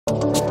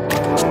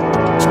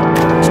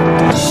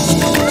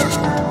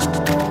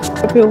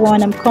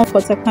everyone, I'm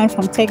Comfort Tecno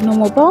from Tecno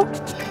Mobile.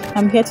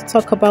 I'm here to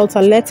talk about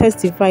our latest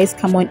device,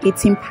 Camon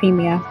 18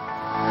 Premier.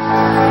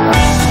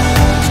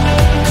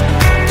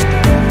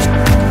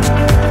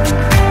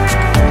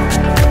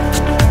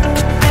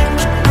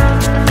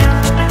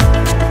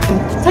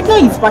 Tecno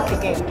is back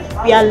again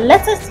with our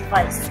latest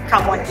device,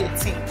 Camon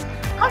 18.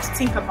 How to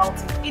think about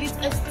it? It is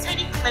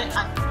aesthetic, clear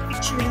and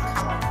featuring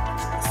Camon.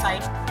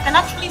 Side can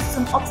actually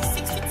zoom up to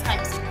 60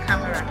 times in the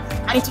camera,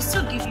 and it will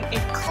still give you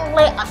a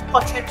clear and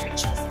portrait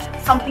pictures,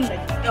 something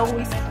that you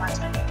always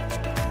imagine.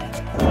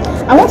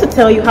 I want to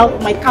tell you how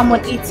my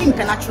Camon 18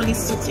 can actually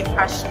suit your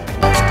passion.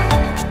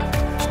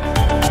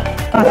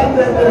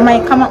 My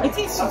Camon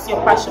 18 suits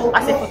your passion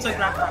as a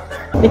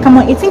photographer. The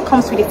Camon 18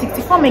 comes with a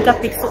 64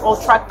 megapixel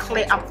ultra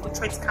clear and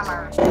portrait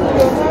camera.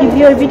 If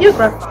you're a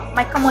videographer,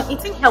 my Camon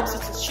 18 helps you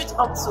to shoot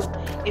up to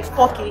a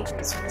 4K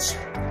resolution.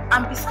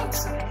 And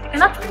besides, you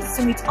can actually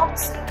zoom it up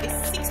to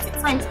a 60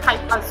 times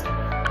hyper zoom.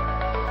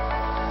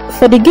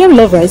 For the game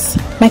lovers,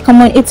 my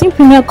Camon 18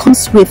 Premier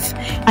comes with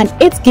an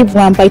 8GB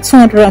RAM by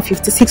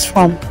 256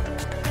 ROM.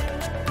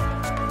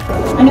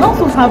 And you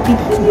also have the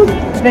Helio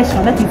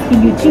version, that is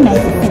Helio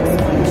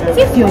G96.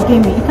 Since you're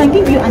gaming, it can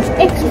give you an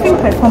extreme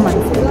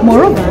performance.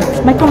 Moreover,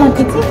 my Camon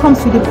 18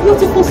 comes with a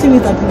beautiful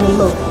series that you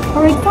will love.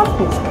 For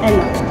example,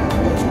 Ella.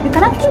 You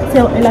can actually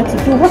tell Ella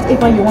to do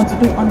whatever you want to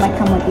do on my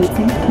Camon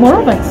 18.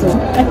 Moreover too,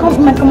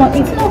 my Camon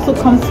 18 also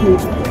comes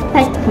with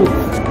tech proof.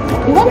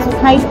 You want to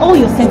hide all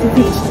your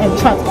sensitive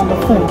chats on the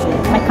phone,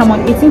 my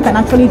Camon 18 can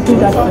actually do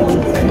that for you.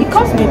 It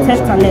comes with a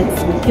text alert.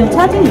 You're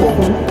charging your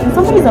phone and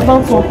somebody is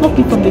about to unplug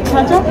it from the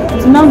charger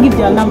to now give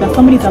the alarm that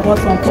somebody is about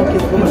to unplug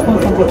your phone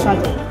from the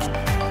charger.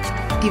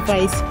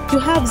 Device, you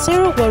have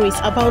zero worries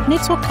about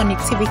network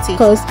connectivity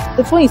because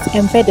the phone is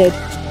embedded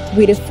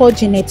with a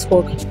 4G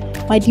network.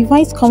 My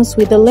device comes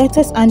with the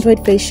latest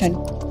Android version,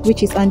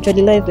 which is Android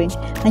 11,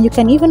 and you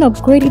can even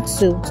upgrade it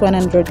to an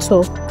Android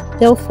 12.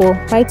 Therefore,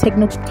 buy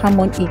Tecno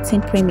Camon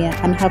 18 Premier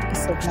and have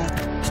peace of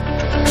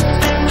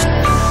mind.